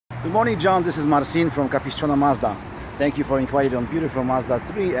Good morning, John. This is Marcin from CapoMazda. Thank you for inquiring on beautiful Mazda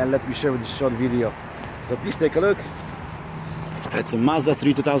 3, and let me share with this short video. So please take a look. It's a Mazda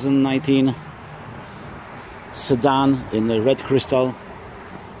 3 2019 sedan in the red crystal.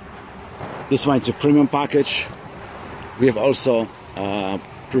 This one is a premium package. We have also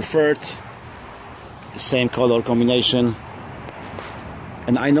preferred the same color combination.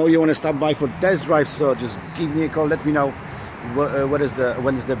 And I know you want to stop by for test drive, so just give me a call. Let me know when is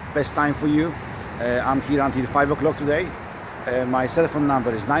the best time for you. I'm here until 5 o'clock today. My cell phone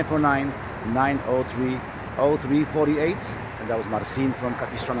number is 949-903-0348, and that was Marcin from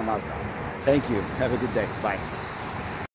CapoMazda. Thank you. Have a good day. Bye.